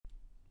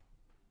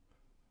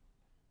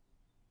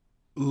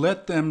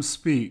Let them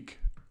speak.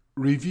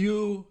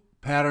 Review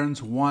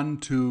patterns 1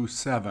 to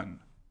 7.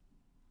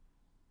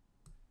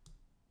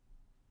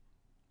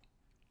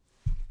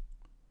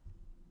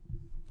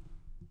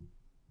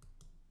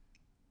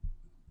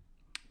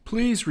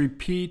 Please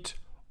repeat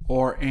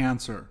or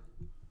answer.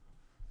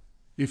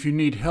 If you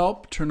need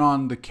help, turn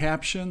on the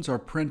captions or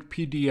print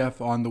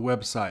PDF on the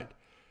website.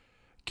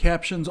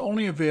 Captions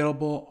only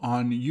available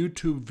on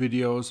YouTube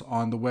videos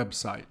on the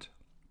website.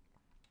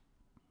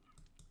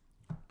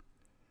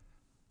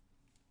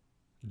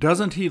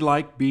 Doesn't he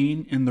like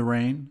being in the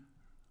rain?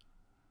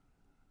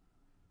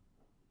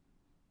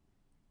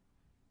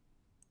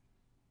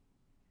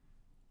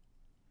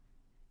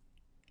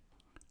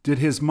 Did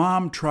his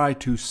mom try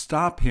to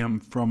stop him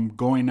from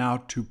going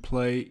out to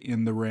play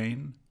in the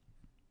rain?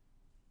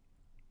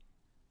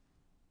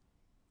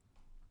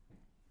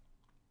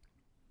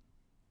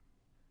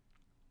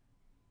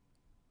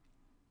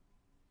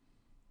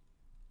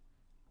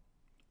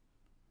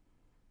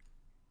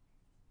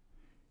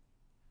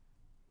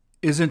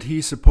 Isn't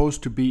he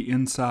supposed to be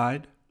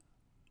inside?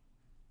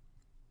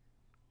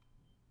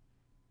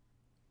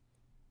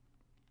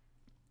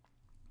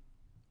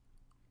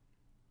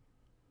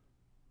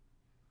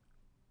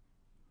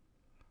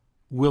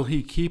 Will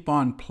he keep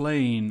on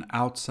playing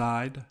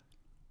outside?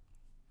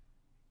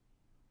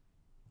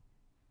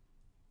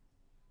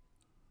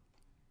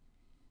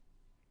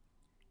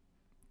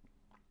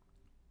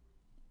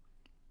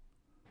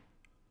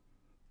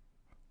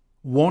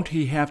 Won't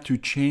he have to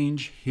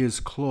change his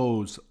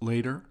clothes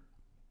later?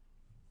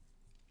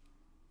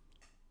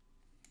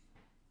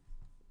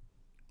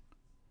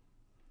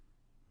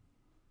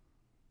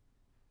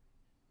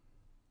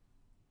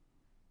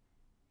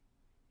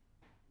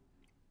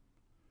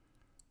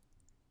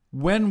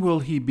 When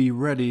will he be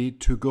ready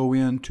to go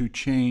in to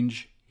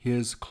change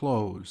his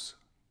clothes?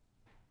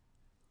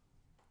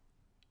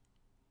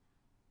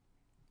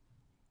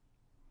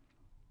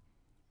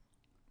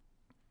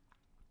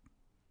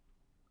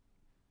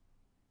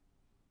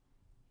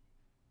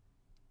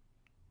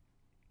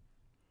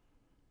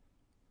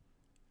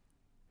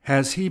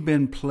 Has he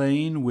been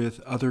playing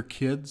with other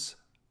kids?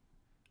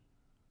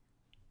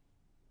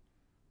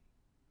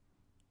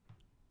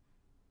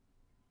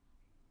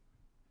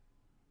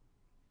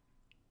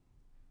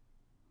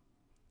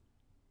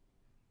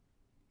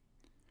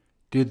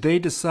 Did they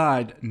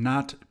decide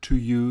not to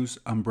use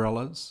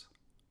umbrellas?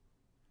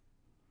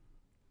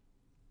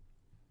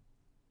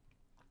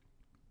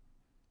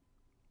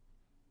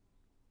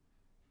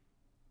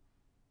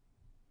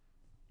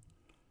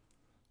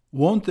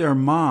 Won't their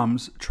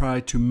moms try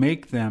to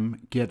make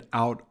them get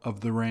out of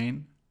the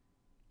rain?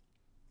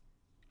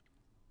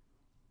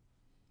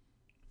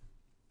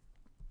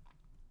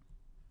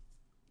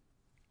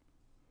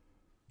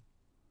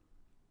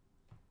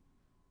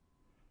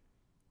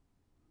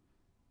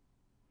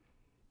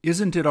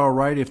 Isn't it all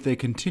right if they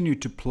continue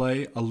to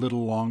play a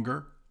little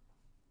longer?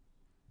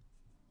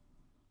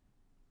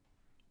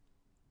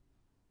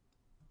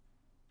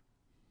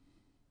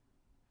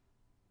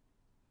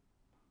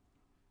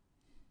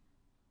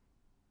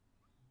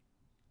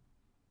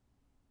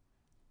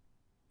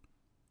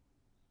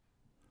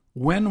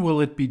 When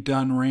will it be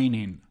done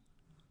raining?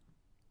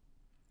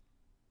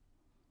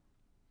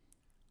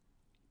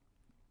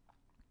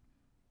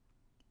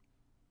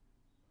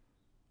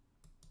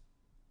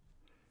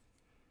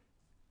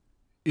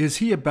 Is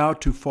he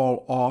about to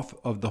fall off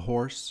of the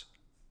horse?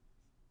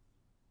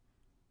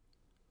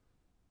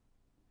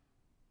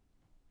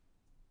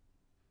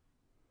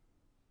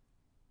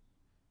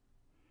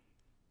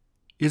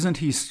 Isn't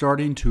he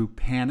starting to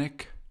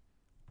panic?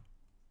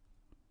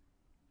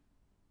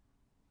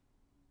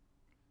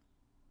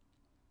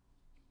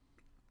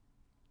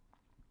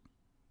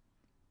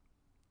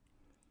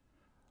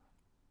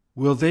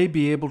 Will they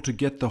be able to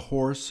get the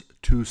horse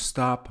to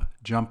stop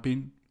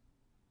jumping?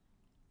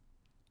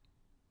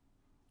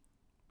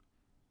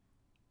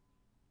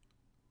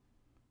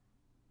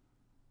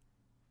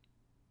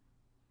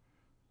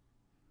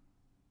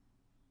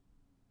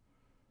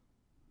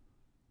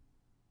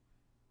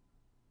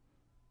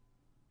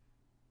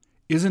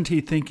 Isn't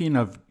he thinking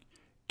of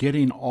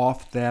getting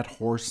off that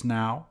horse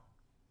now?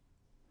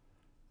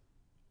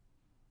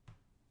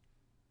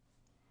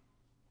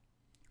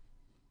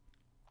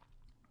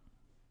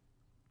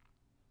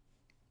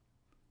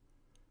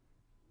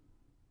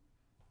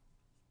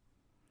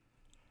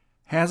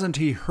 Hasn't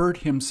he hurt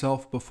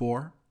himself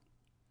before?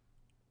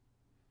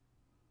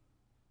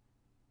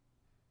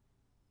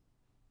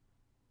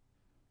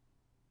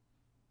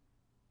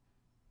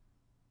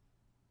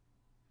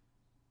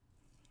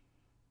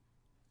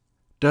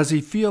 Does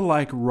he feel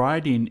like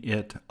riding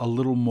it a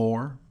little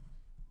more?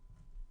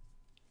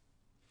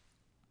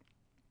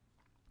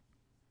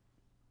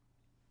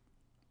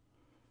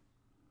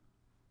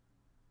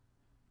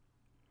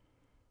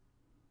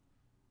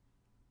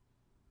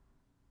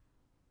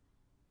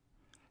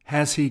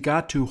 Has he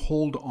got to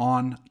hold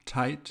on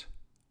tight?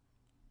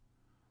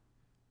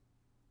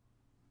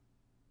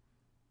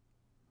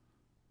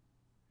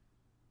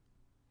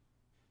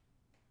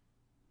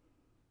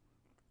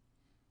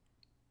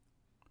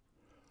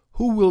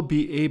 Who will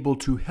be able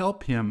to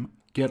help him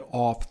get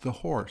off the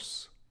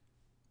horse?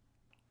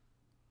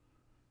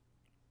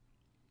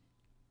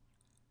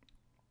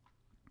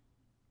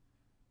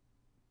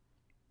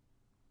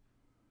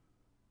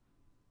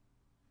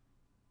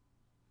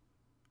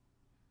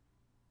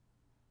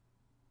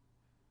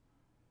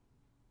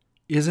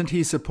 Isn't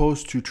he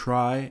supposed to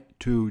try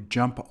to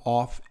jump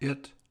off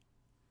it?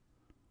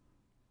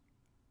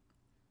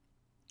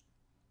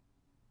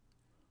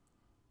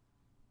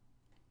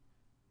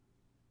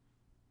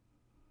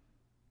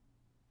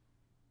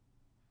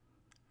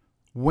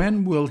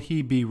 When will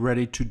he be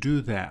ready to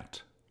do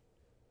that?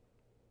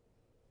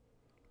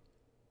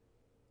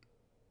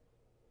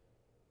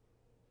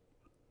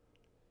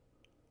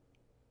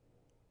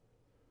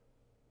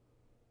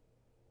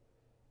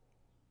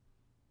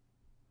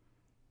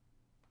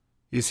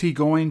 Is he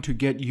going to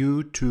get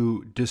you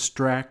to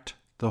distract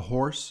the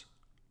horse?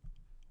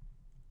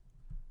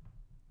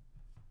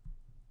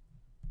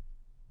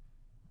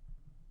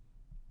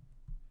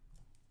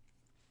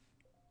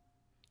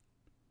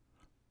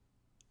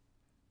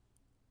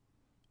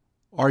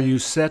 Are you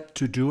set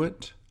to do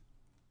it?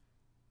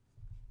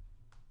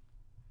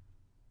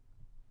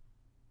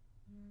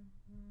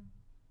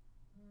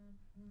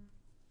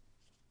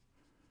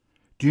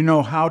 Do you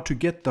know how to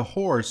get the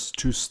horse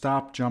to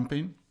stop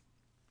jumping?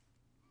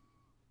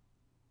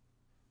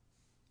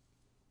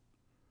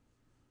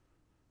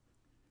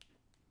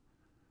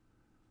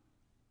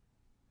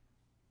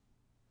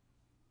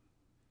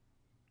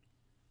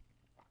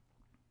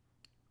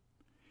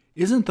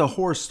 Isn't the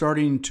horse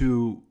starting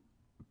to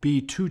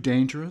be too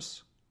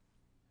dangerous?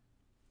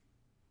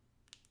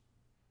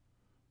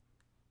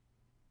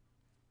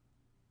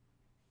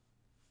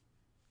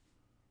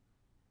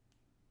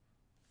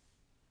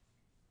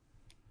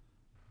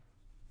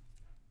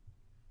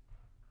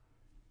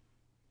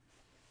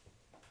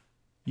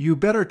 You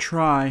better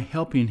try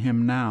helping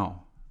him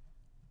now.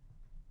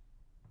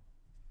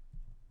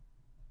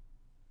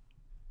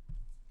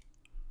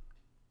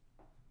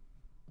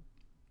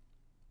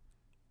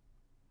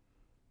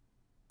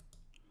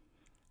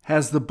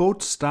 Has the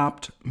boat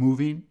stopped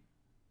moving?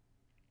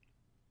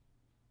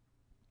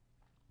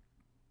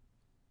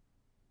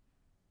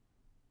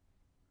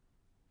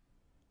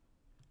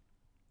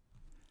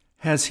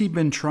 Has he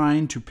been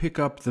trying to pick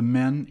up the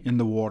men in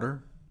the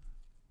water?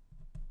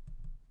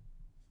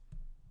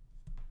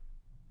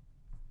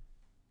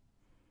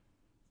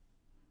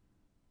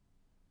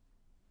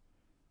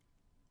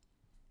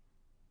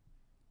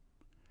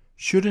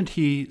 Shouldn't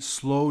he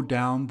slow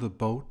down the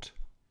boat?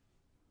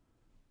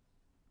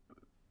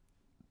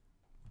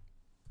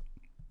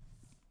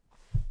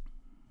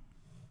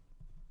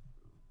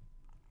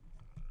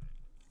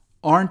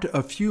 Aren't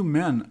a few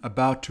men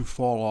about to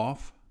fall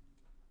off?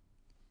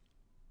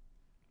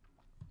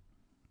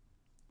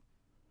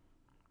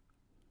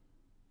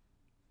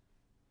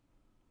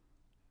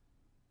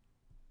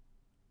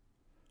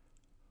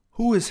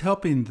 Who is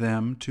helping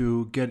them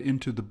to get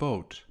into the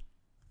boat?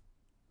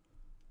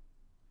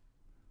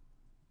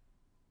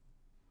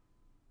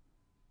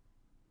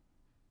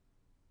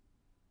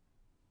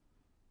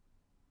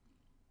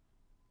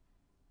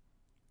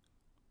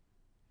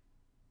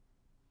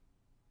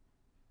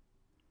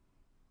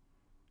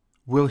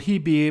 Will he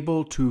be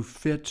able to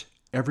fit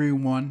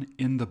everyone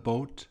in the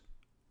boat?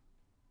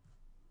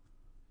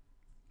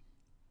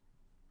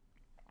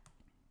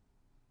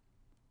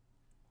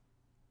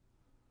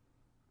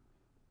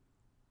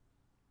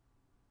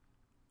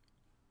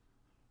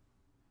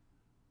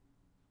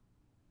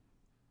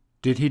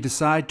 Did he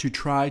decide to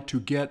try to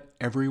get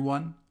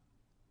everyone?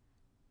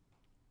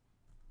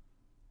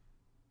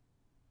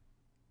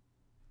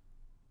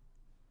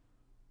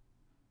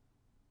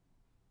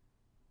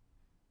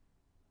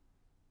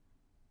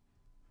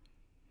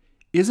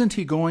 Isn't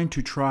he going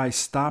to try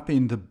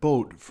stopping the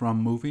boat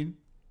from moving?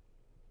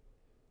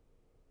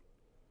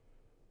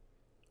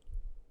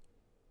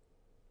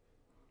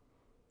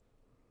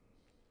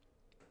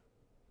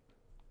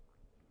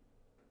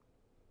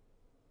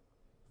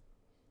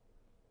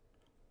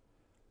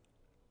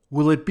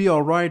 Will it be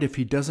all right if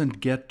he doesn't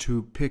get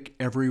to pick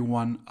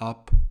everyone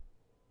up?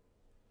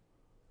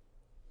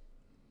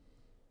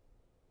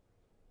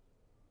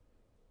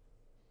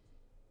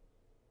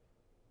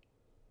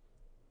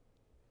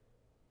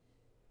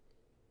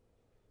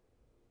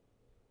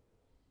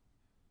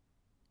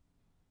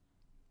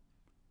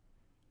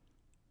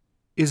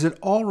 Is it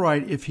all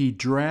right if he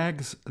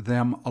drags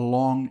them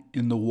along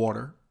in the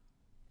water?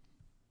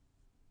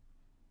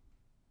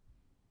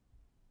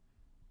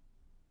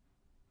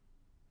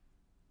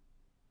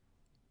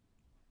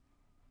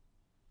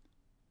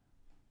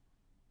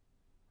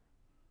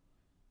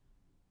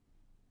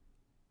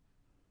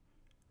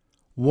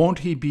 Won't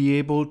he be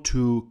able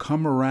to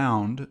come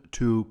around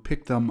to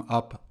pick them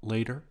up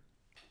later?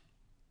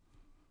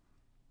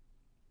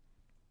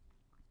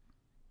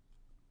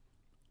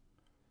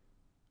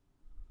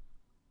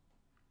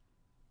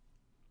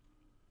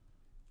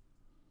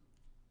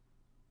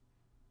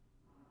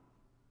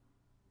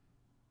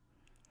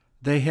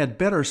 They had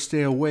better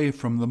stay away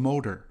from the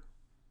motor.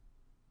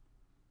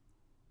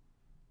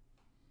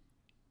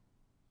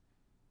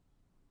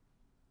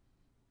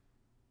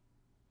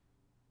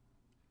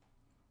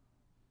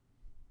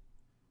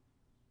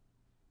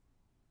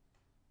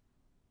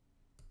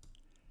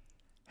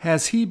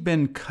 Has he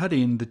been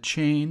cutting the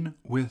chain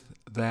with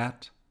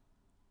that?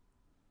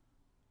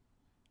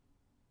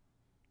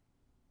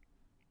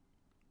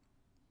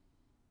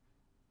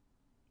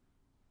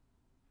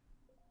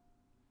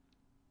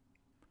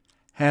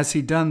 Has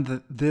he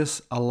done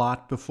this a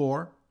lot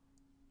before?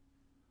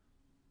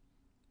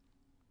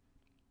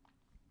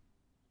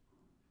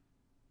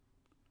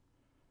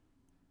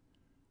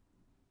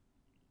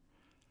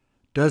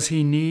 Does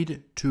he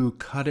need to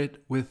cut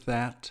it with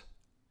that?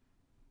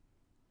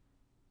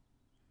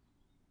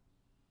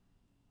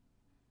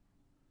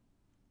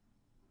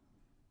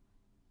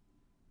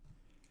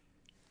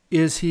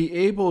 Is he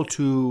able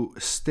to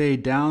stay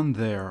down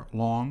there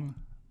long?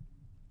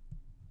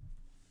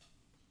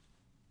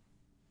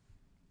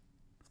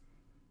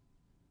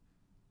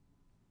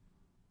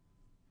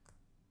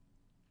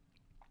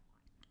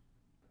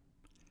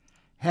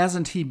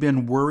 Hasn't he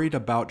been worried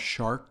about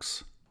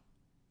sharks?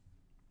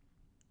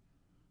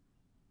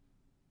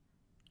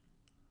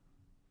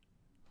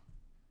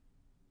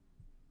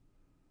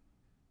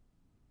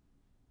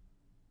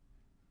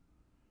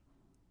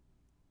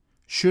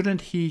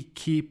 Shouldn't he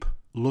keep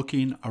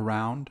looking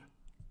around?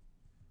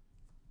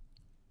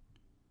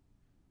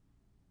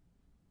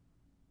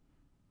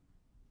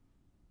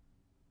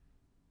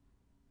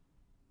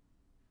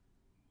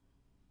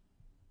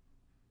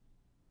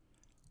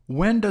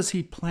 When does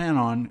he plan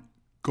on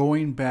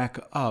going back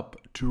up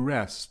to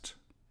rest?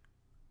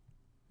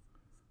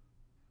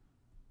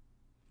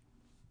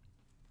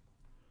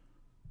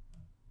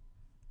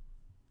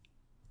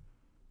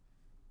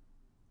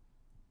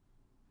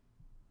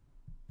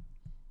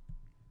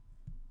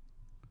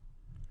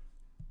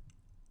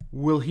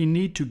 Will he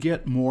need to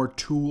get more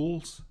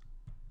tools?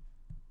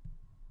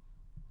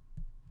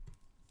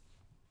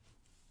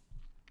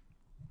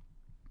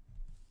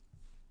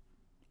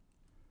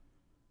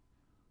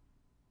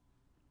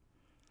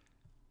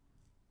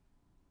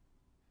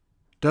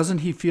 Doesn't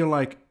he feel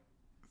like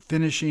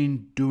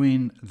finishing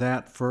doing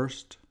that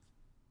first?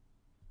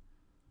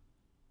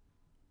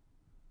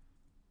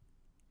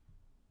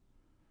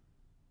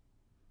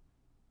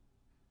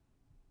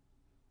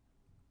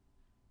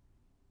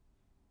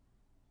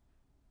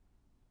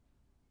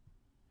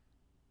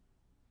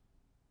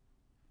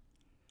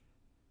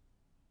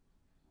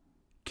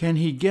 Can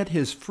he get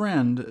his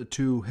friend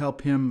to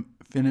help him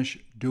finish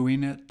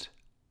doing it?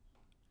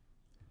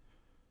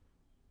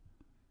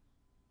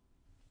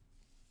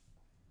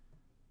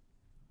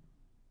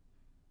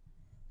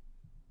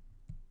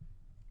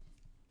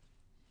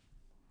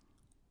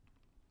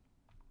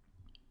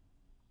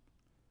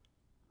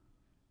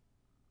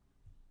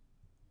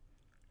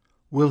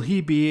 Will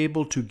he be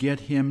able to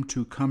get him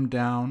to come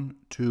down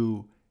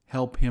to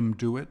help him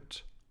do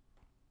it?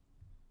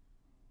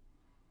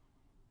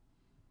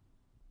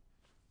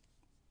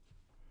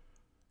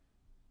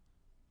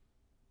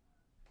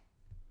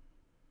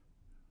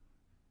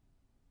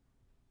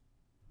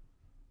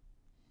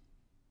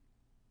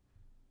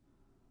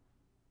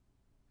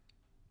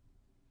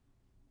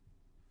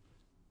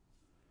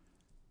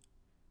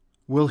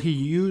 Will he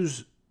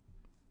use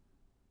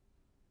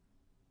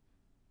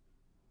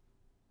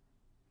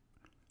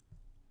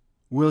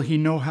Will he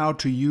know how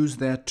to use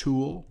that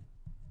tool?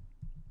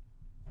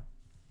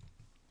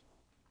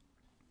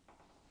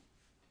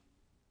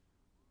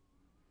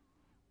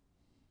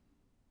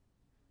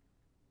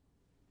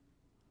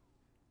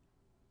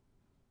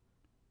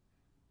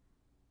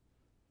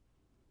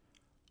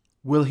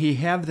 Will he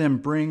have them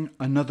bring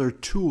another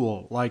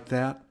tool like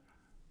that?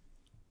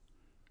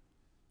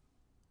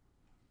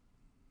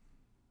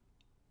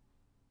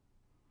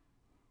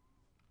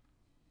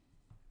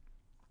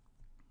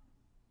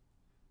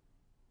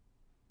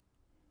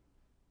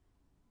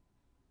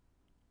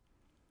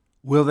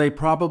 Will they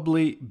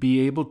probably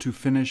be able to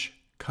finish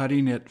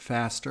cutting it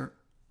faster?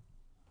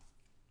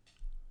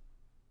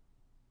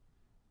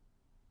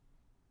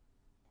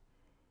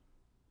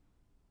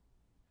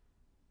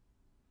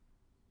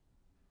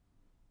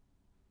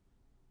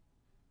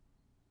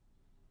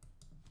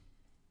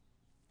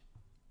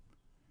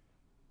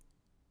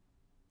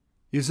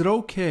 Is it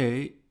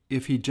okay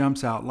if he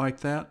jumps out like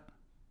that?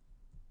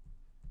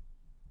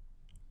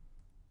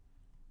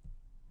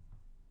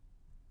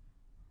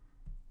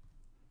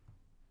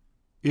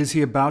 Is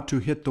he about to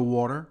hit the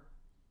water?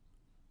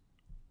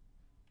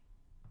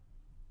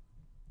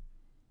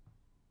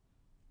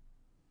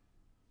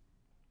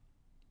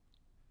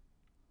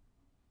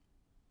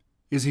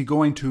 Is he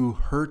going to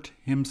hurt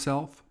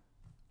himself?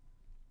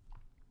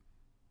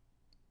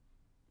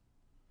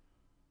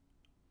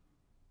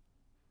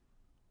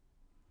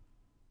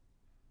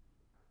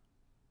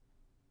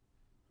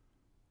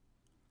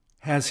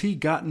 Has he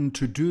gotten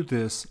to do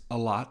this a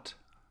lot?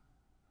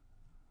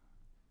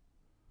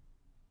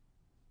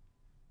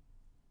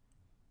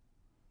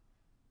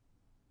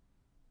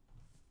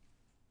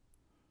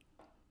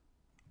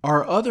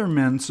 Are other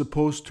men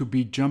supposed to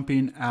be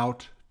jumping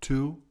out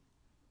too?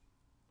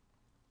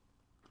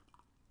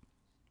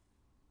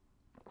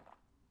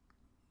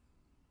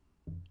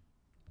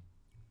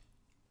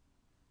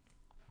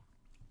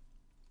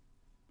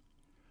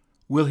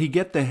 Will he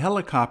get the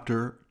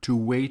helicopter to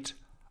wait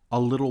a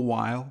little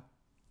while?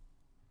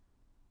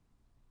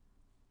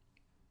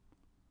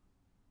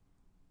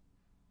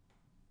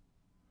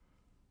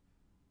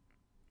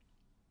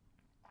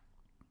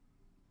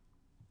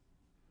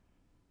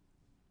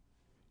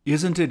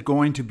 Isn't it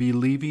going to be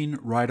leaving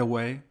right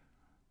away?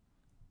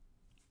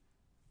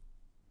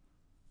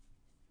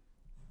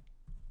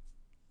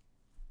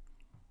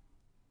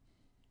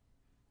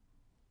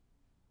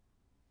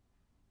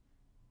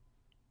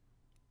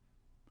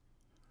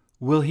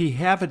 Will he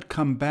have it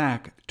come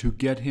back to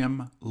get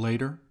him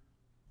later?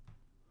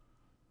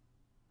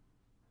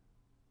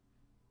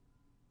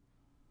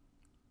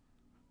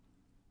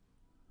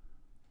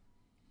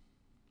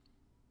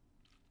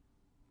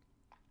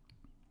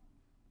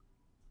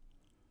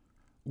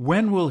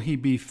 When will he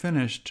be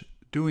finished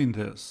doing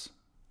this?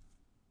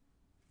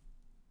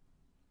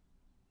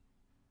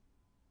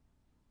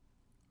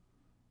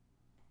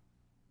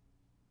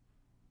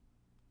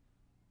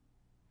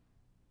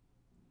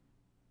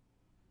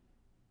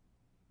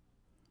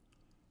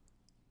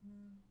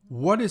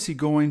 What is he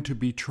going to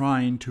be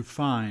trying to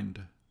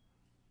find?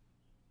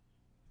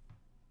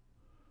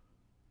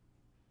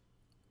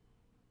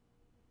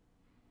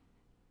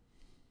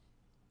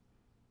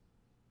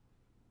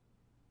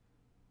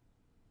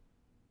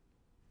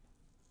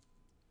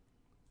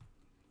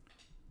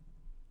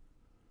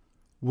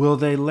 Will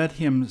they let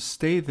him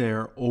stay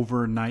there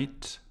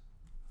overnight?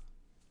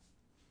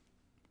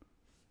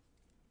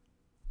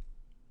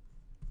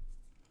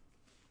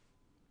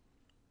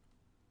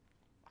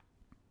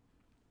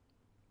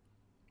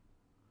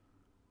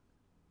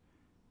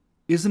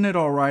 Isn't it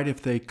all right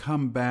if they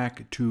come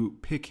back to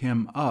pick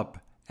him up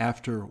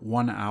after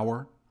 1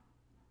 hour?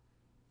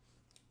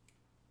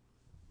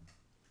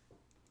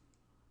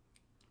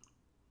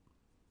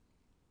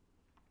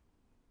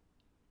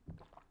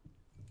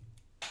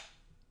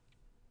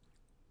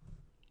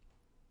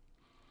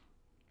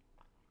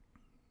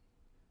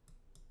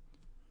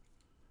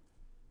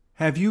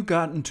 Have you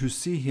gotten to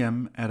see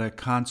him at a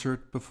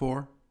concert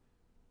before?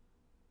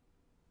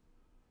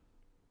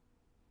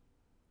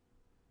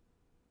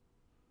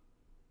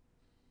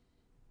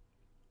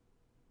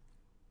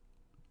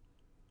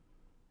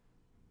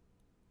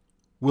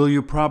 Will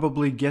you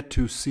probably get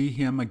to see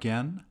him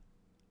again?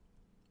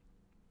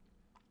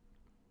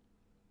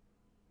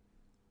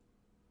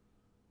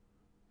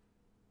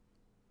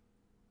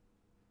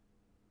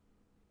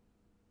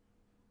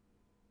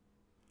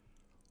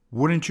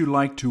 Wouldn't you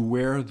like to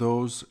wear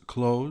those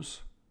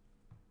clothes?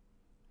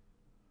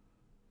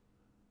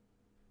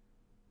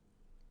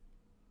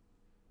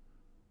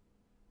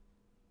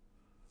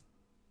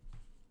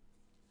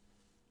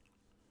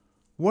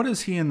 What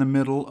is he in the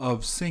middle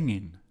of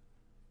singing?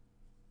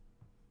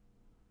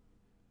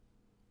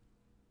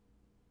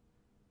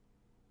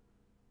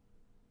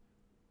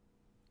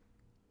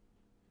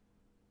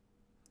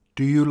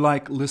 Do you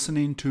like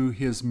listening to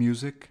his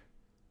music?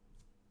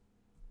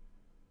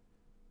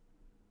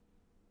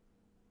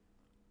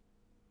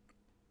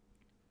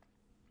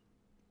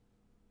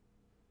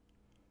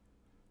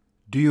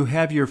 Do you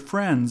have your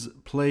friends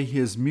play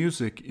his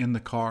music in the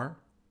car?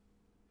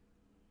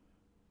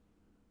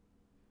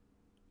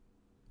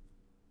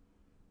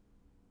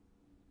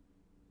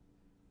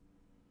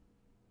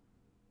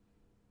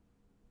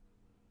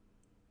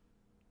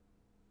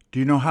 Do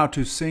you know how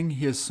to sing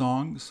his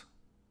songs?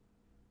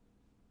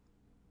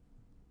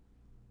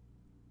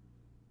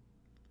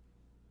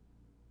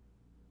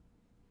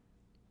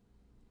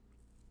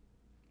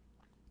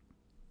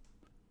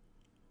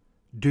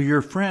 Do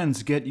your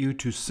friends get you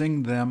to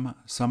sing them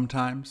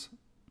sometimes?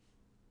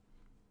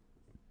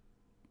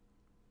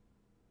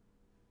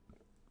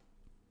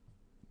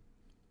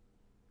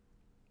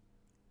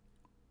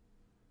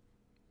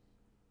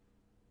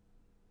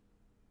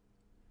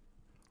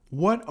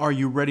 What are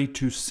you ready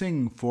to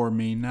sing for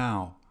me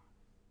now?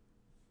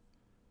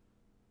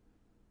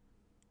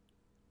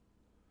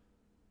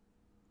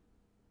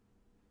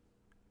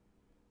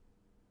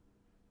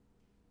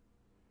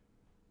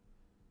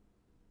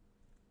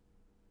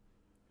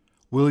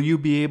 Will you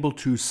be able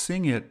to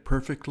sing it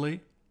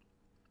perfectly?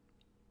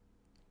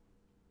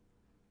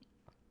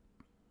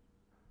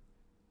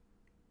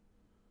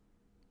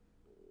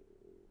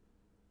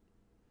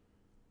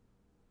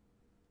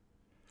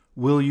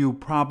 Will you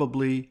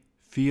probably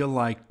feel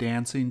like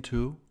dancing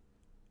too?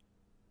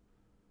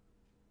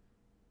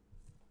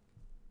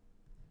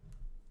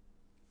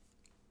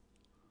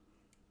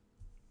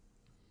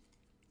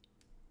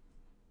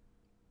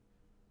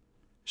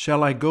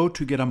 Shall I go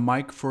to get a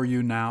mic for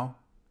you now?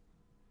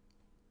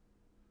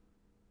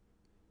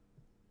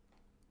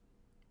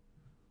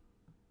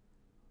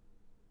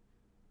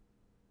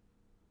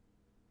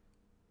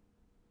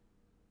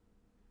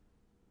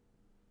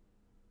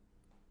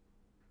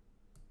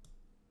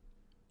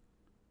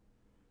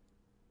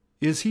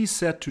 Is he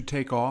set to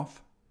take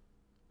off?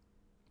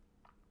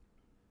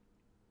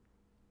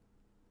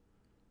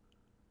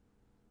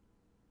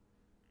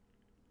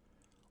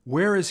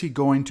 Where is he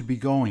going to be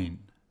going?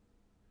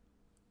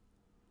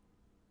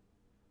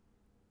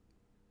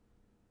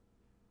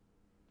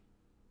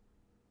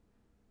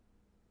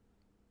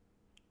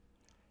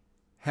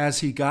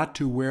 Has he got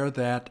to wear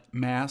that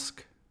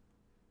mask?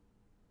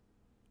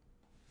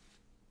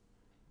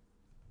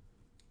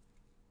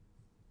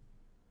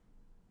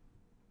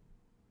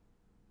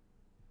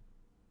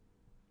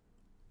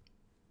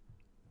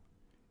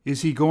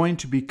 Is he going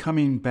to be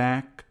coming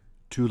back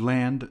to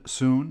land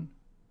soon?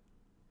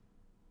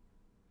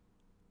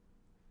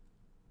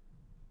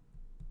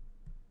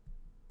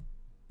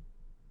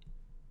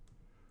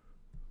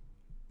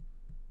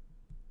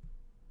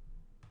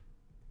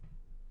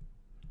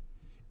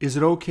 Is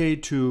it okay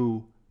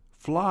to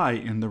fly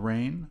in the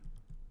rain?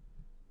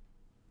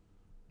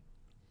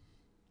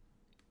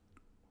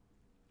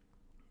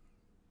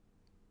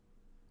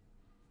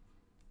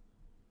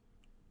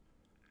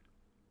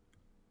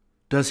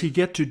 Does he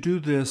get to do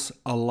this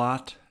a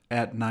lot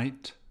at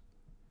night?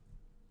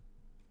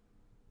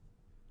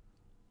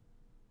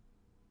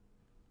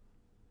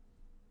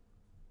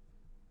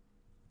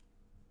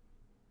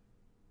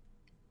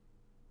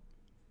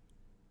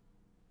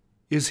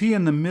 Is he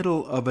in the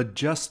middle of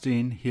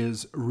adjusting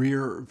his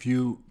rear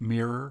view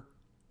mirror?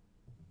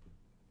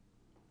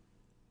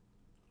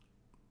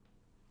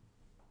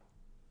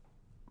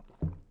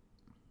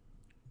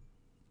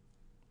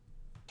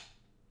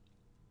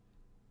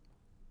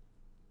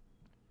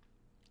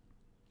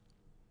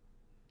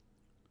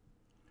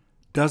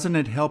 Doesn't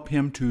it help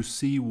him to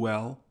see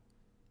well?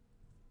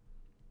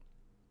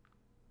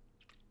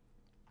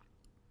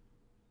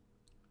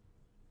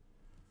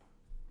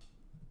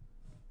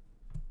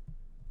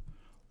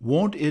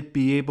 Won't it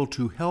be able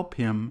to help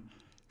him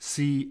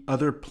see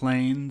other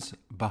planes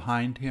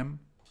behind him?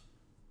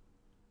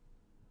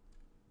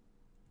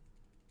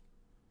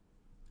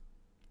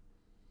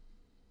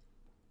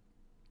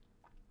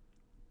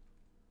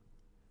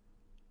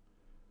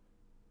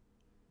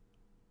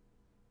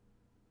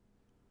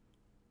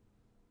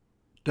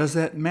 Does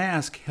that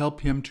mask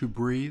help him to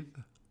breathe?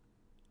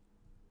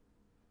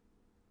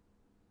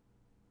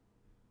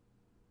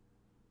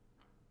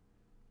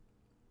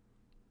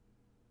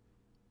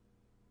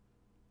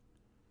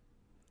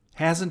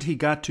 Hasn't he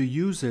got to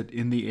use it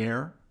in the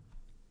air?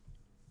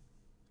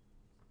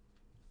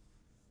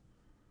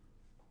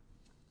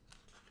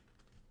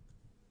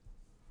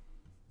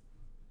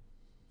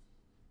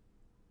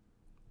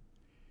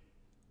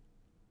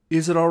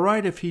 Is it all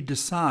right if he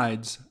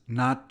decides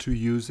not to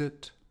use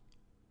it?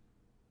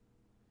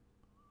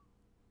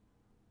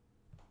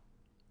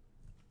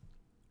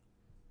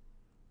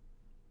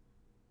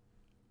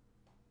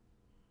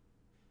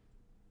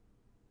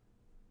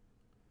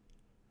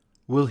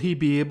 Will he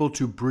be able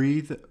to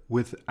breathe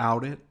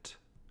without it?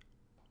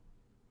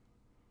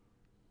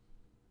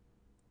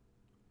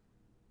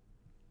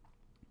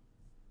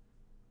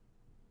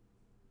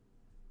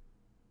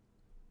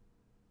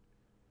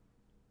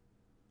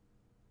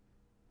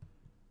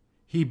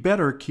 He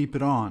better keep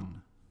it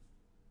on.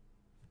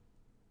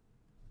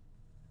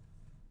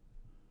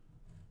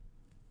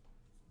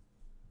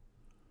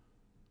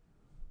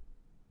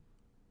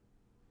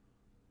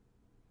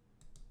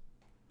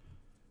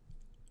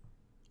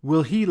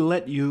 Will he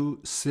let you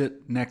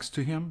sit next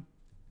to him?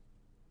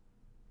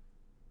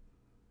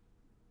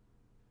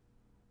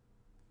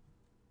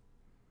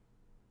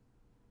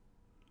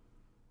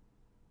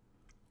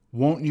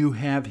 Won't you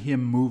have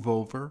him move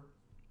over?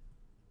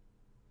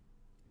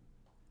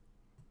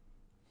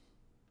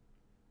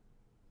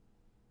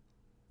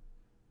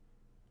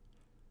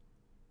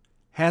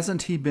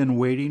 Hasn't he been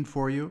waiting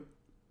for you?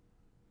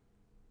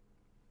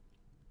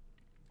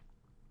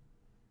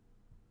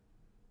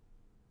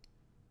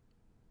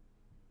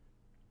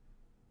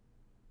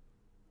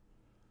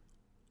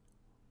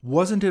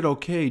 Wasn't it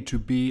okay to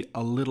be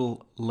a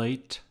little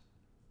late?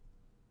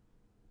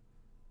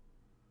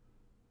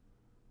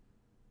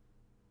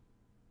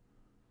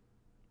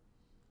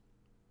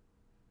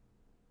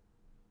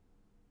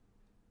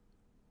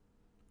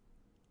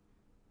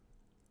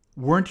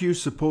 Weren't you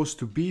supposed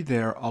to be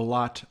there a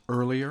lot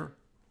earlier?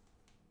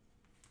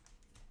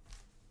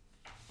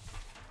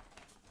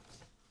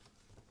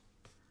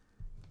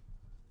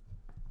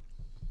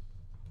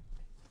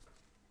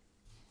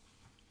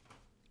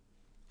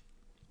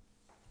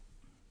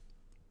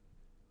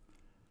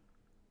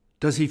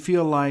 Does he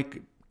feel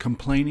like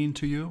complaining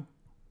to you?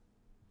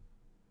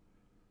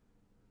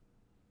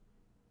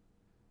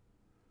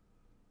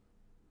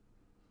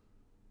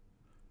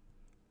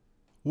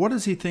 What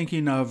is he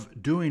thinking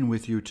of doing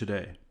with you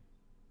today?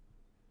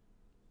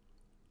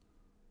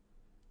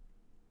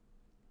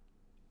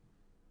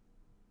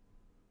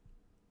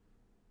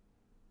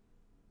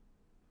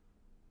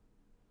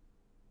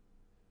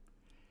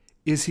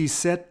 Is he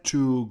set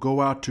to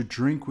go out to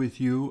drink with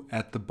you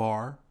at the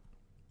bar?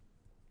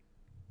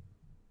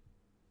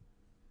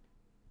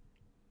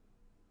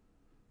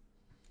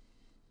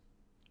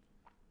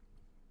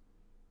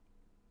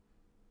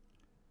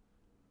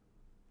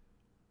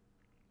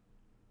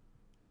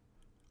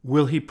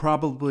 Will he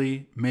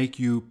probably make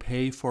you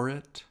pay for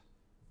it?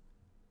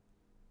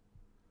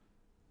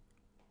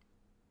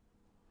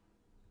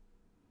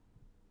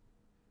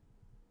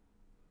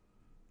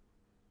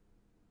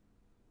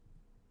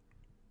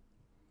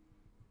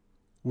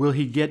 Will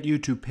he get you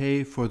to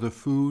pay for the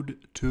food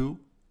too?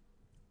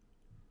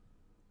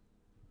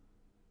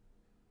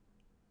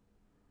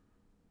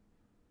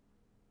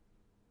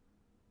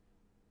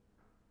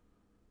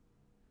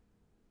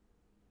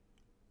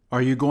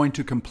 Are you going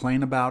to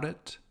complain about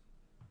it?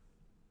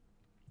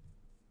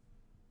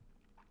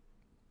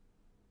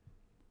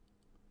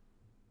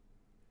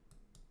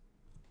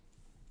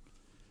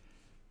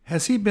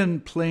 Has he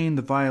been playing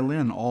the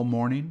violin all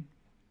morning?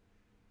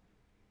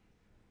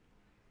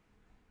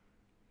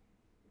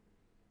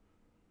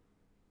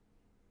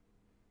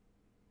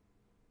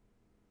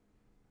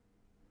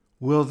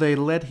 Will they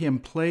let him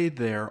play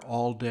there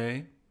all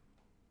day?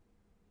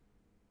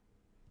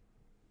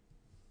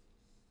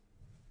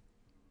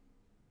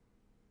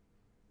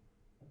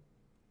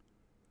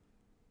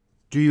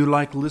 Do you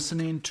like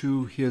listening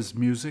to his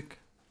music?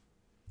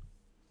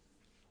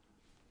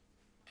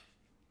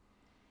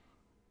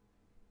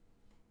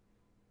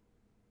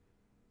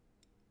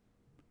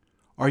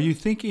 Are you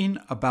thinking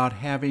about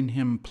having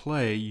him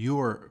play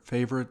your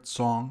favorite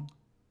song?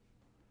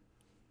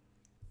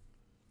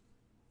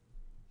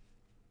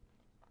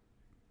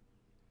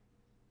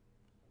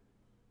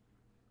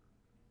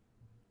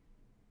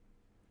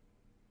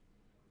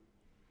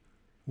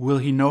 Will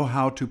he know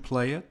how to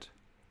play it?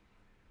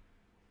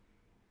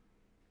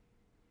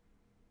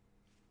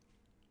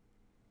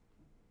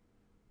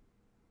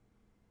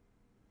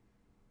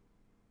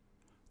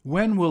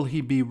 When will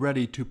he be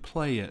ready to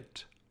play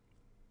it?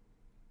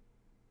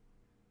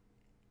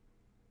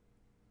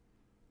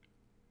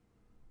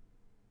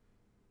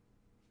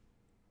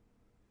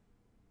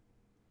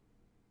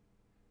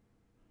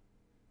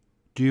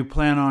 Do you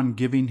plan on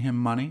giving him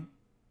money?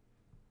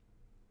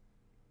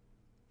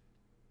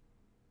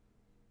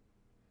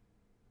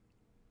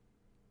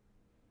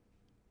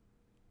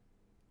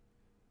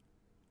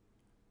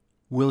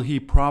 Will he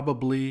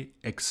probably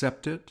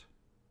accept it?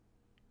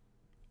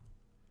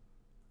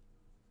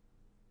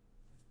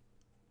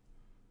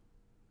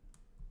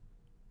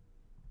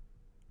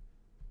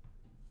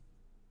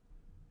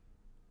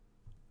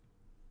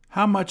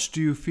 How much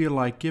do you feel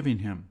like giving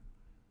him?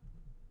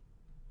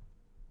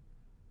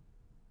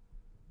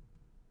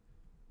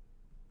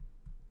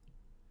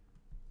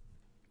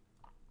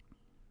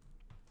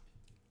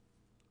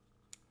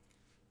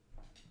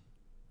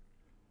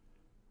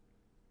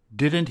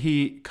 Didn't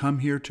he come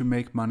here to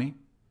make money?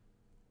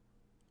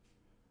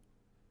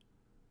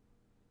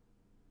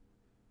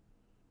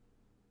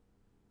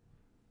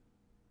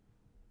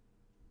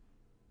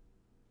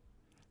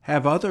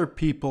 Have other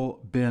people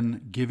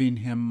been giving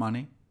him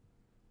money?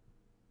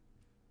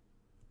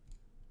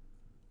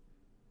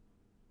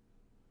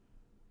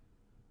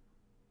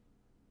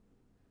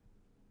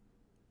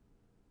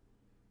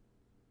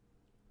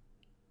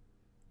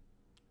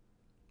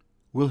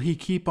 Will he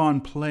keep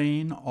on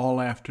playing all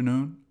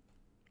afternoon?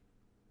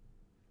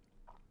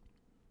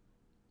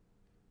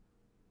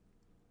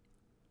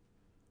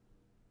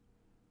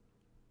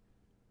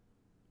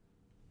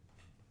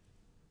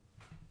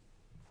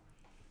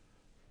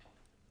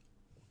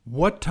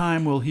 What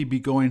time will he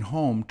be going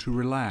home to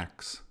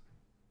relax?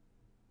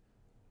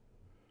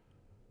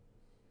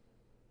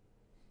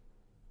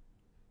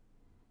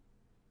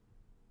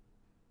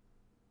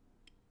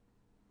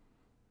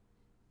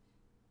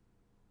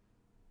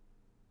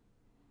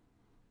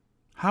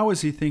 How is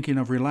he thinking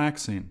of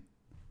relaxing?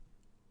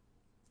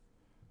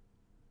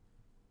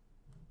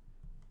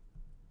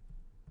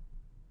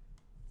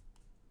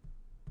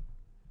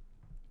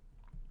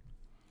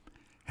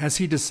 Has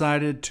he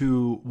decided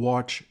to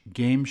watch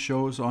game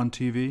shows on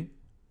TV?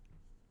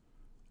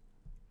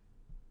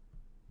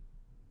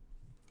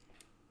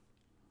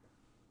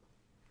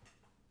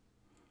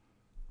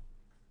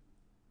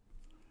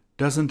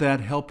 Doesn't that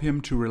help him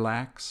to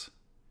relax?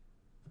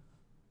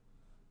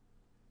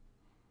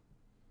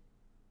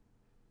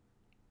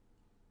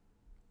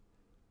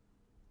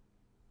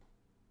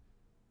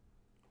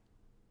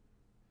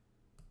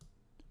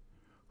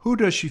 Who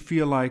does she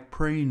feel like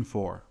praying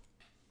for?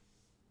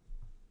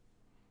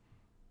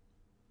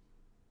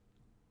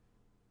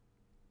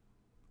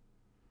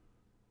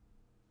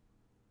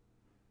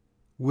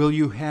 Will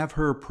you have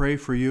her pray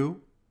for you?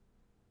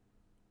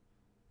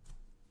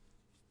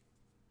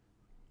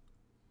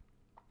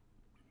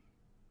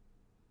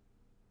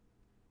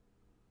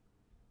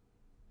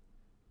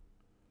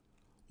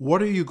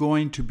 What are you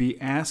going to be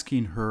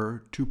asking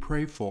her to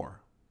pray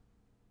for?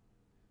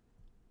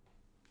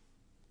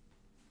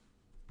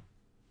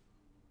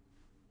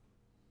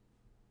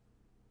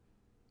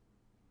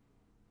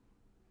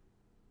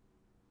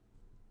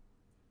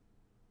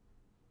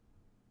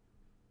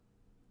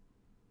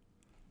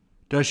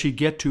 Does she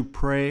get to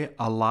pray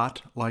a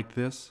lot like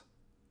this?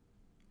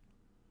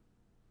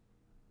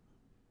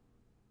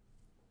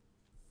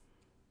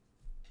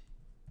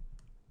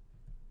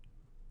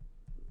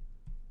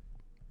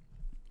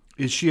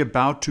 Is she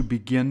about to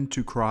begin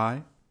to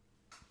cry?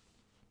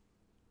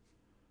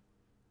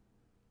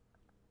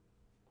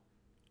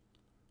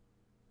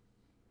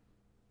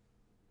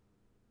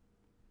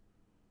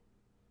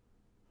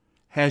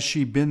 Has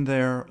she been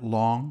there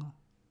long?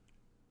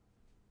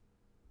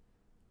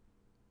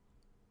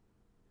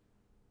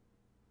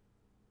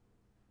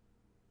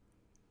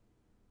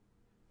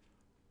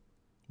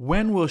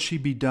 When will she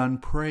be done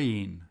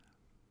praying?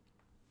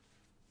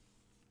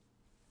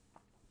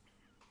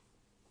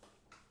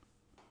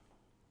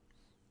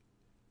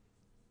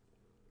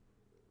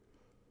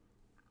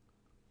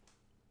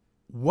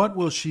 What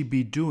will she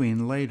be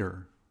doing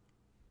later?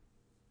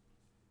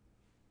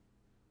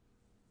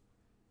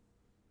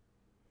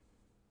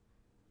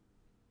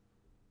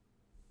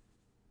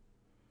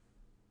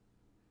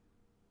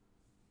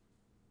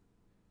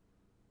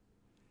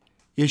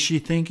 Is she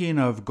thinking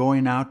of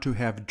going out to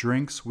have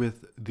drinks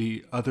with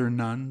the other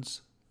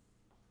nuns?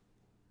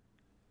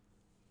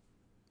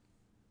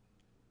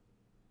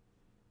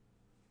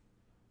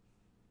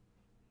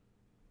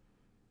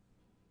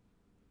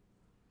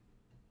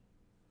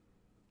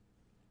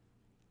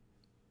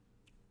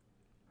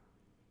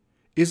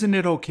 Isn't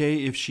it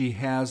okay if she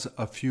has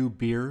a few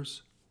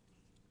beers?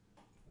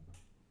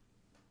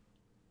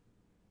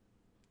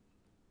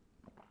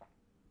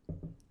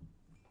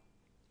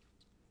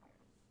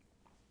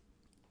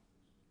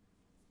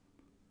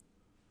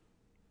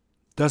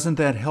 Doesn't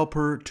that help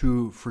her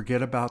to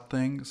forget about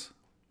things?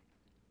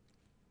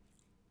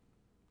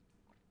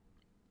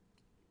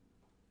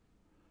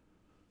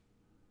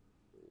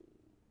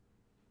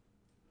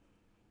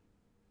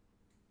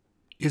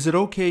 Is it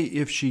okay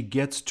if she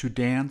gets to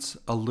dance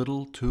a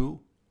little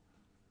too?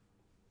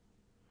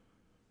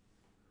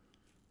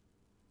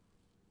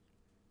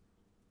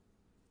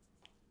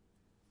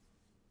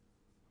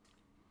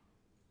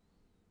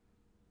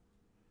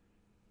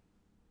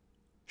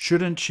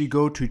 Shouldn't she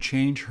go to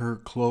change her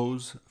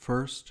clothes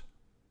first?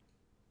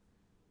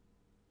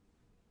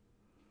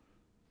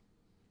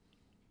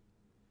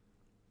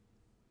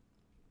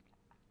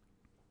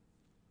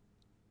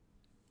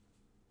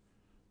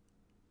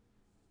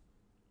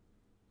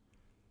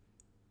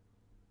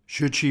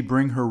 Should she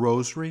bring her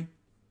rosary?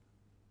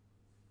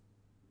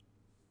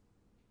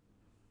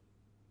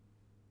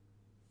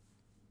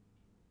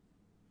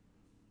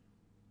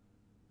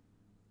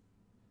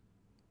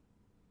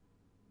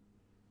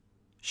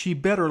 She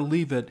better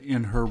leave it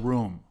in her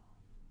room.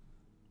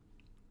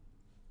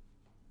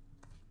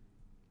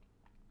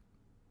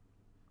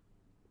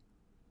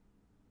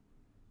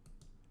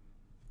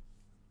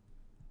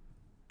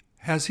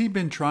 Has he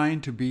been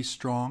trying to be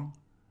strong?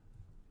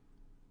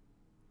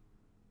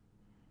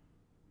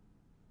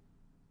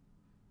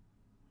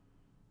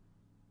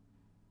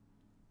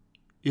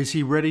 Is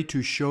he ready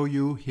to show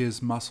you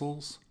his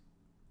muscles?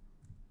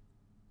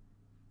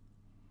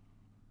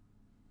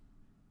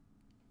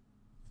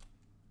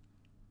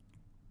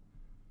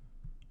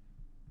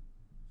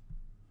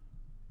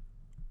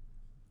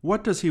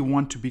 What does he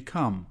want to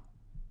become?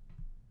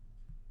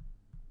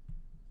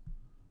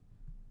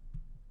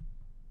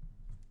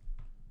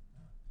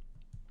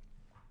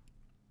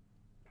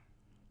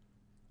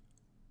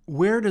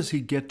 Where does he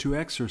get to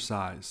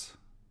exercise?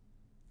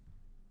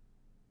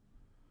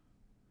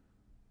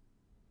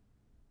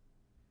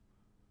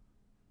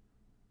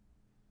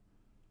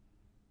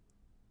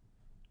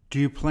 Do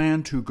you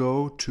plan to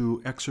go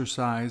to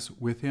exercise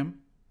with him?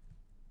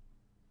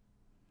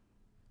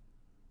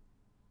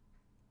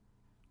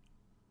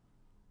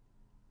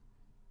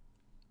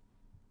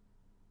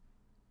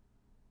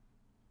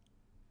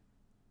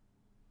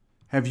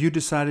 Have you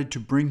decided to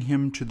bring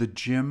him to the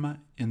gym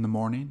in the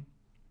morning?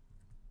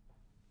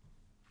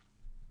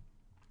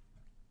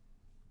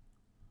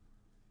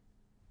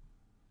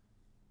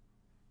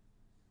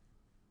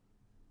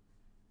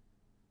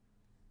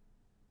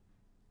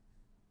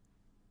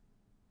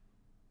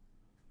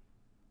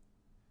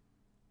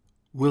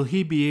 Will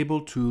he be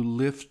able to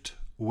lift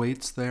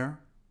weights there?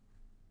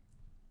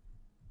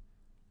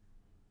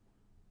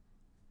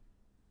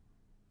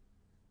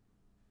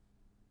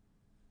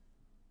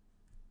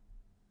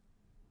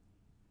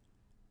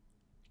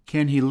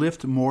 Can he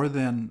lift more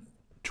than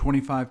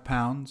 25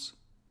 pounds?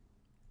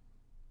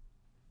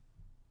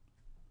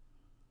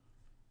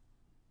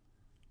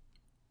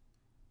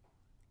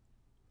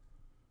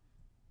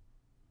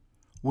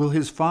 Will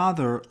his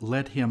father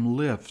let him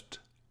lift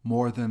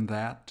more than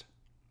that?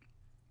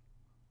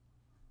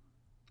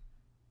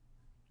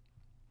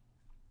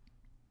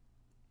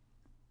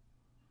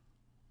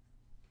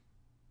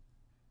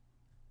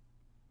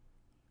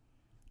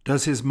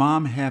 Does his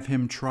mom have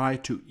him try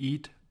to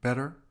eat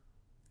better?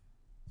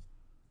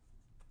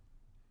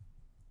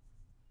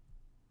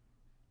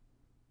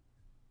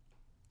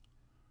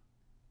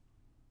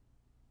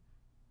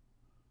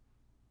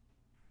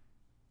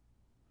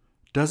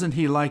 Doesn't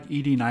he like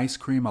eating ice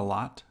cream a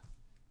lot?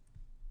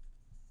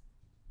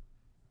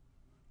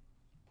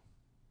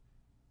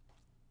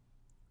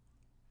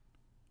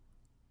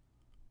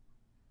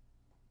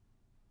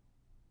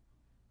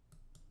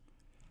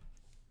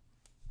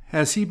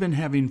 Has he been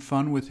having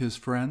fun with his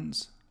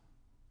friends?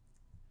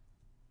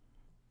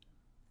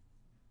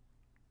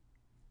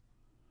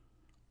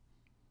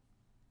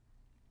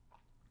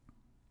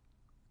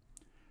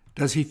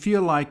 Does he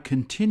feel like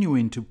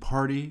continuing to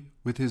party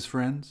with his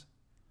friends?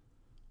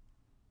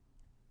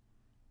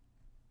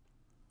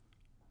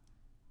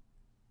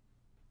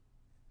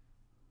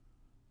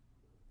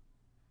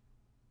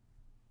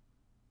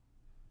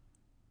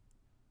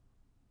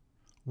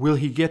 Will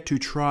he get to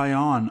try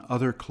on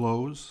other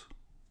clothes?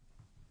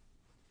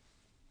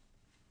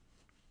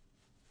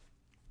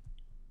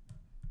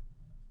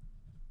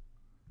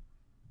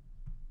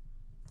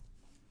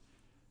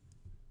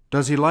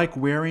 Does he like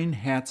wearing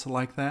hats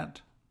like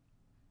that?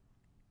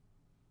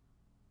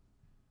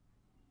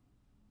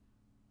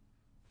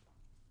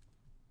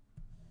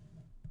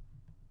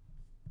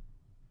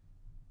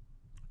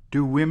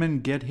 Do women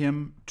get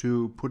him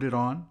to put it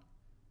on?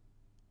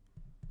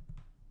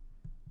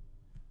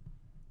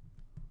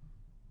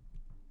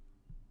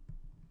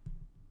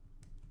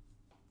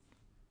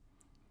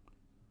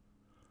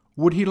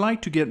 Would he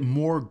like to get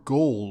more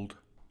gold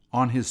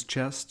on his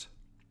chest?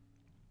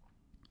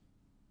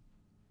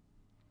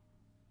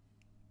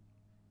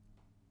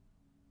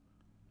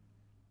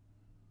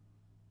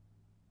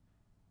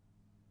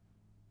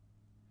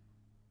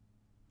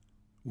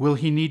 Will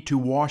he need to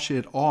wash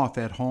it off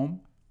at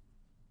home?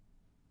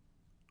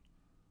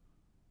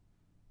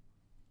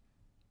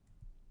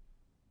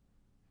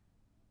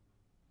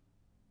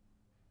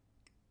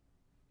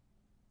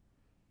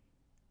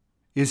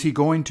 Is he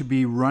going to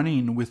be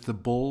running with the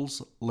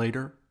bulls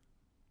later?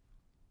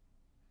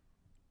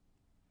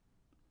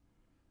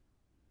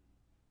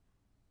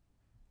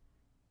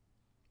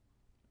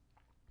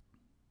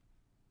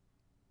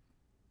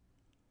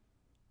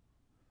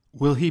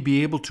 Will he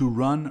be able to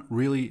run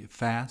really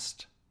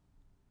fast?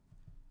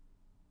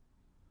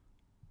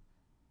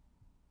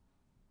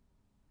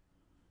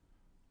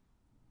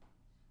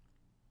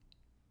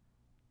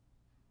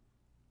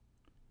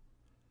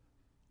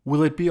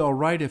 Will it be all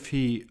right if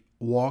he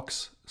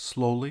walks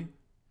slowly?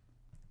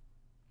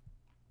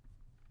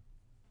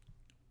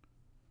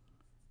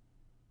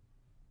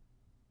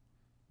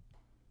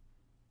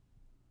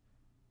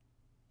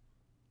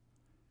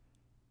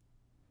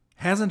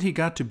 Hasn't he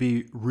got to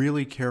be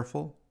really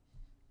careful?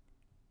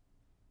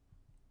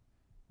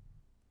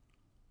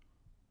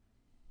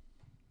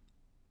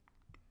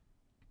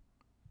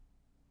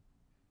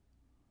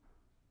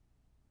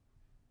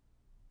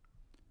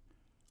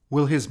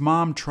 Will his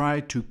mom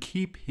try to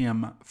keep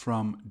him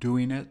from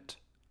doing it?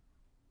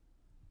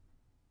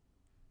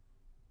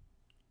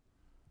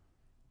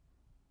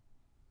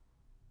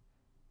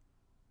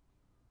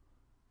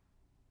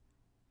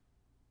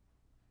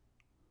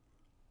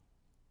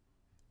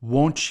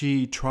 Won't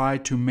she try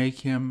to make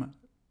him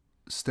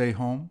stay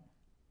home?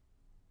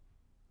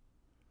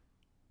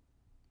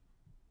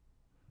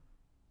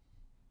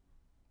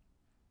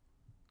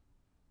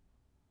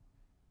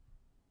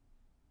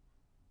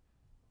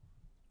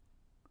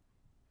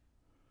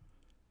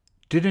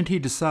 Didn't he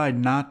decide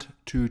not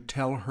to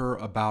tell her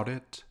about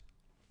it?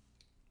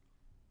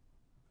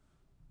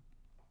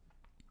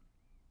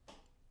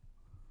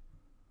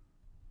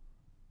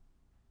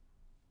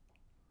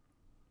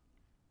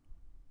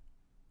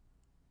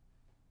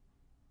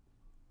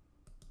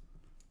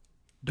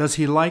 Does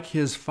he like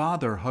his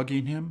father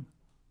hugging him?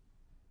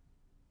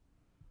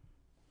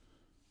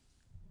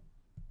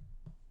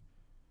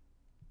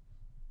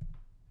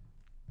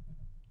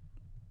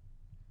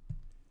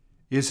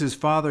 Is his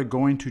father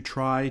going to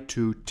try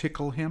to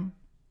tickle him?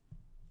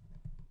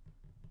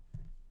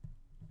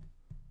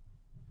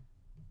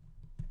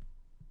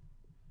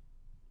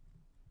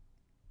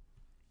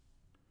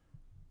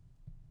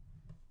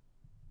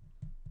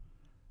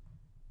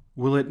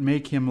 Will it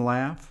make him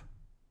laugh?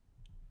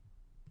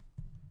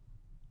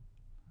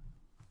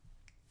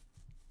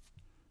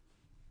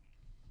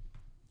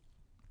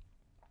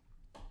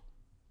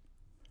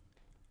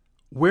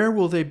 Where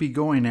will they be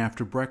going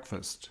after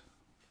breakfast?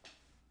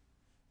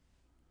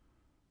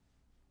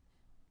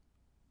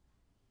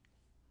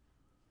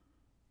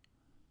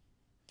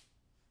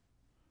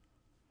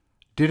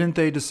 Didn't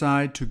they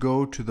decide to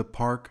go to the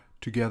park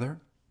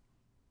together?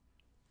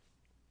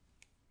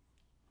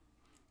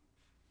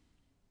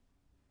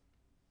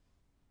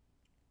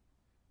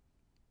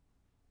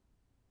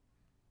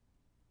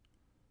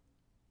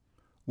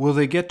 Will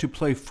they get to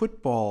play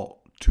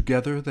football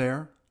together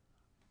there?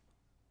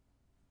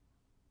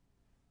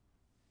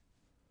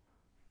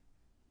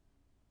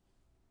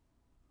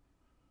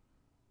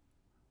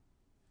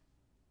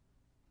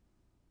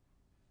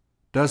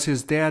 Does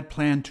his dad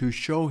plan to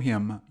show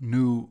him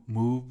new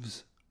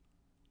moves?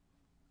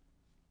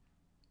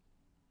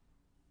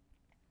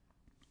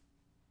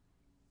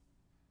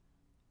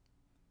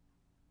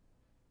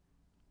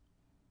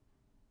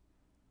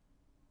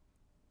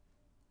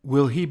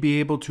 Will he be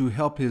able to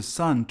help his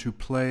son to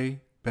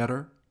play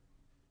better?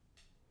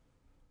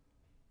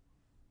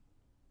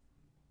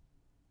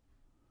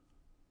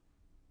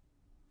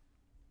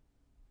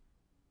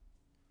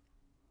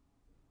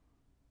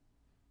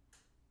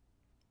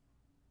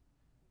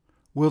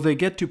 Will they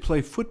get to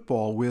play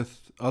football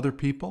with other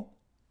people?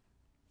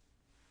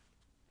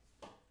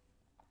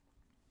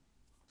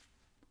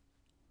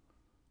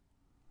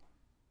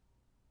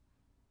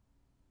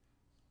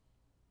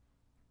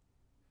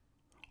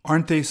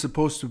 Aren't they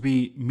supposed to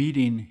be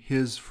meeting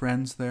his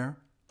friends there?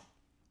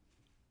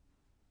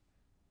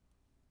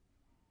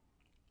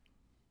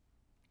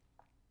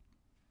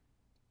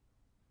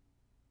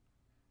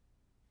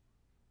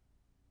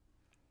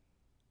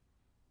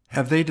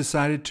 Have they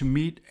decided to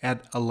meet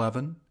at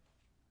 11?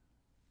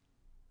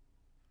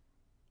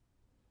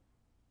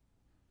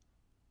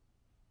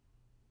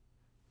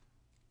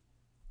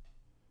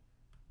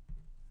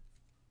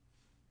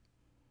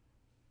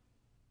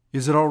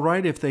 Is it all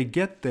right if they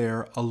get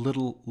there a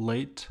little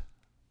late?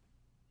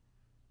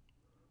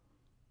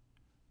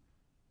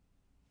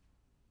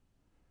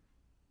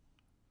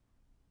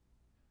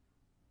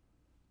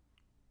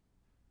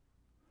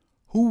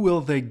 Who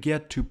will they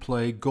get to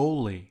play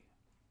goalie?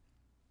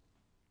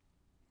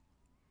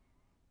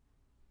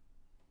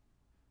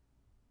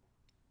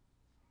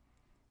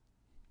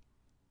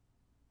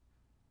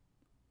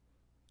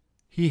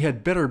 He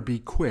had better be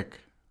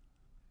quick.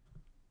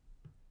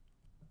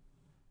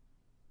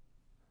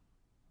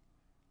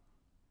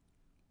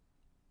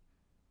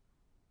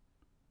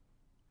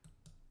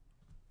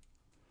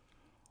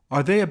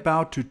 Are they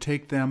about to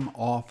take them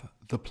off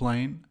the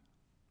plane?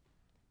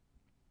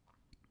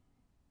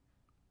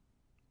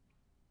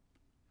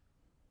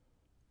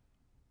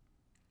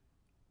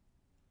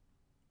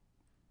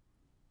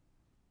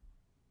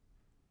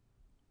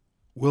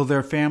 Will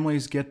their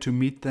families get to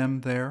meet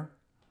them there?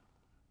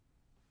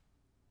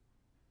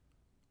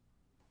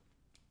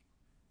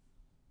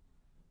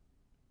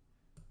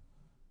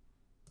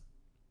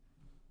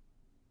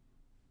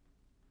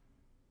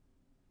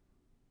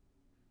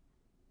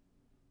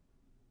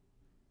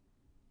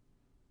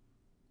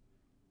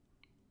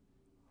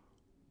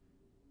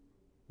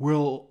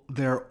 Will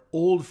their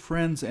old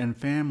friends and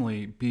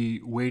family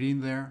be waiting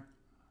there?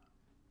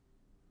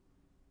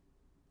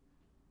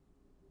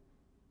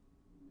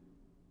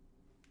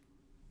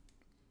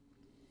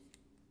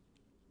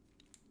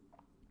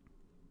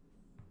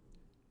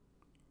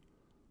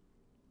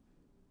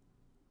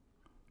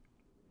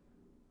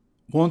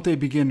 Won't they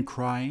begin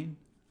crying?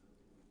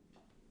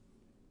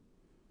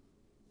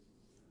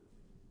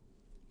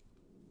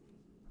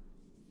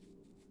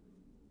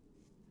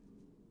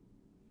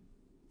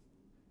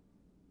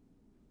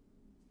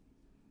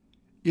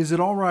 Is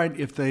it all right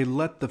if they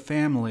let the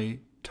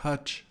family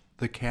touch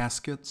the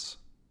caskets?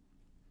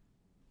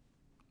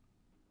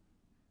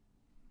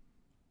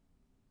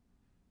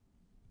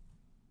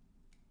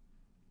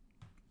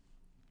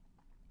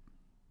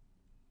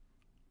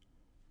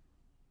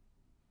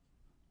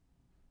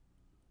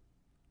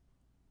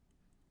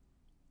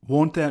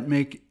 Won't that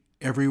make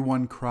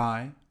everyone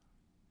cry?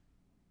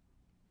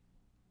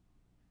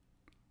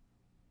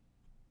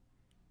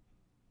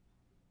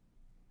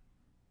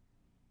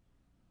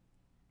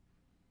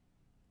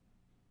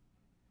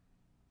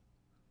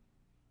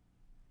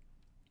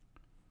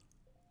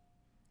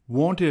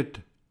 Won't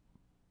it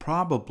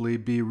probably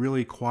be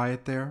really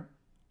quiet there?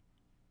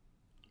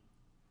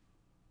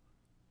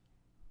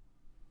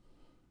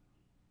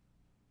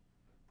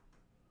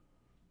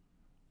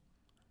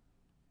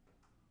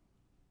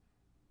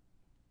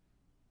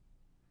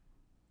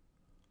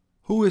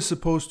 Who is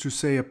supposed to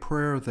say a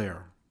prayer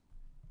there?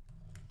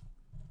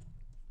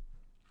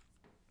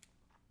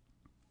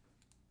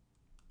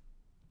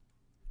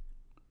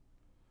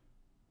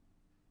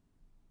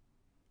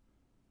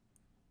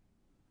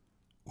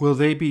 Will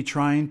they be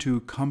trying to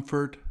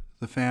comfort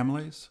the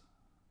families?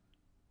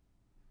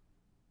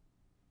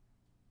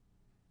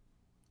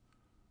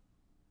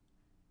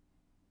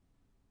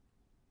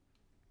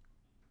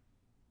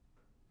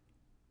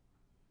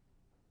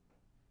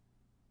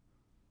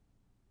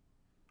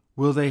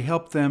 Will they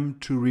help them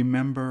to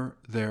remember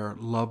their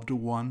loved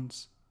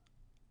ones?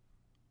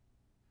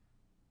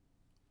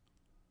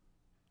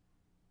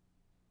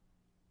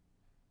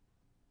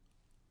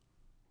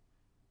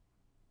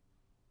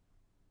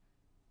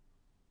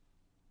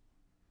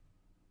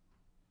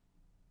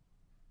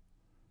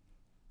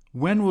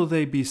 When will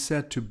they be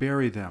set to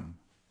bury them?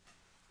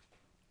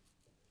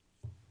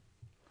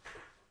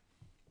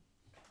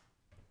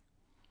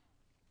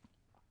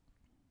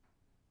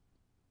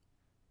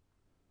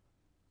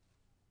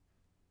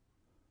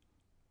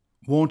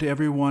 Won't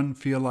everyone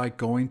feel like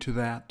going to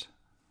that?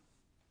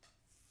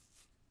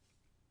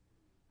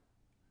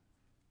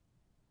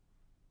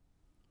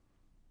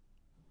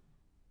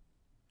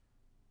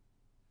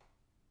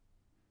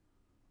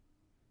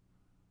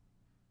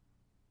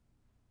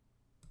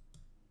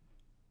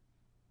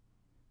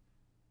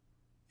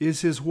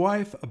 Is his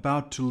wife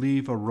about to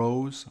leave a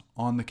rose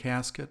on the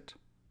casket?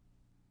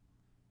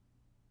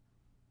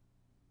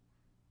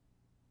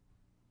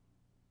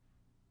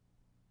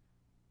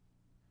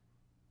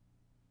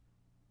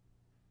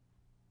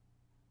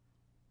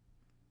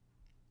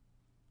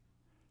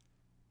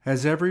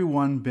 Has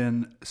everyone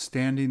been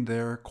standing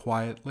there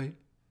quietly?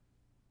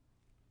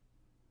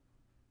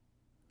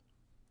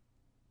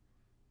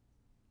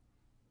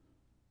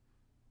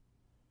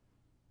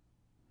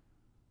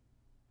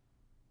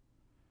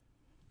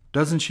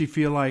 Doesn't she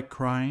feel like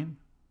crying?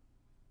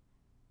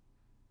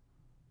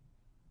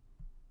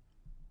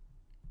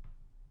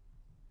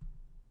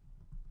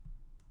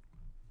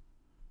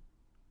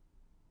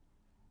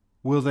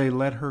 Will they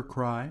let her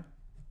cry?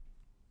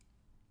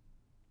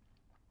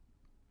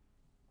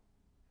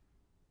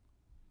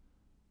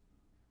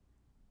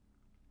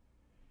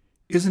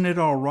 Isn't it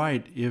all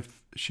right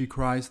if she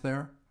cries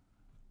there?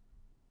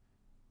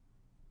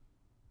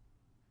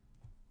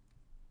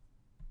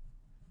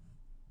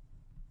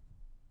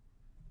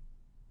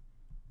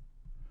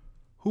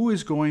 Who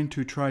is going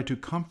to try to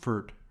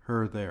comfort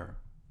her there?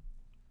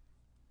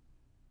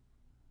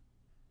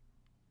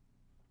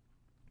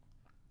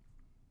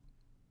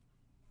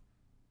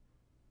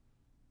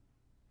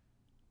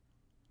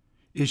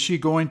 Is she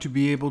going to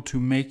be able to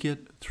make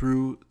it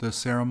through the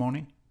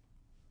ceremony?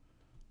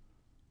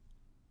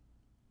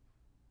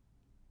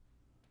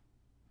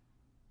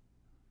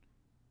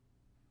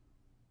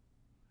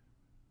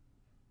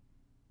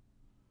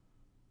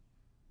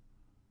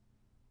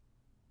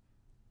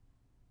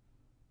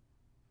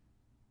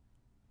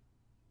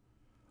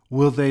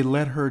 Will they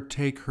let her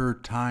take her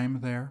time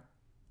there?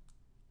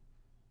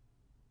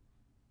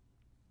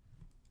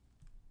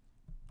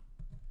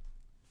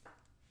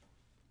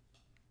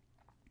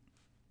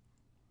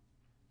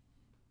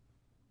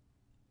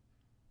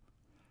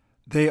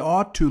 They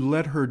ought to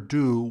let her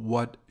do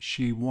what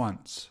she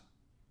wants.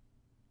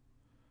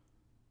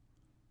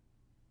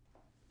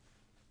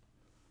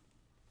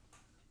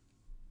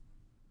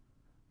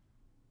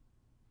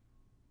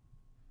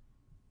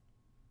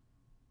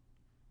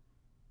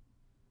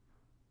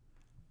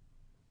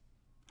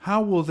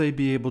 How will they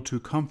be able to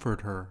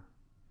comfort her?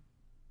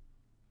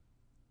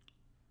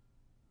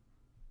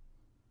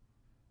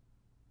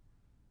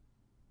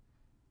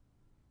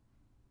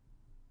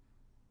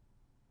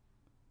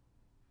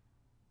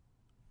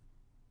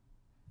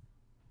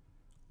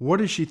 What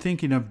is she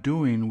thinking of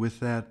doing with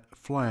that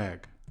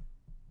flag?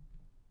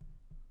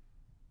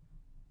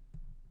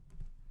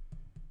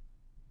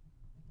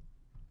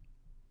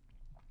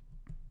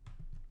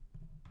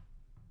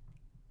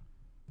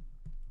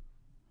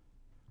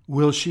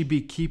 Will she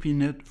be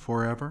keeping it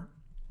forever?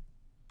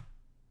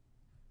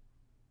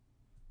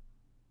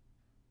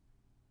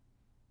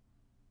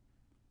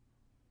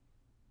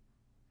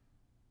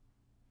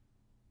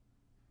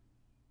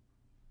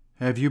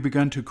 Have you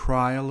begun to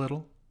cry a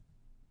little?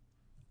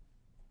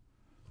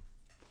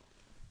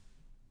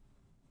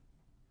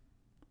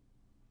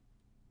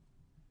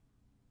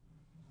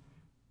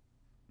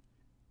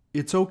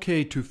 It's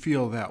okay to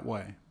feel that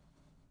way.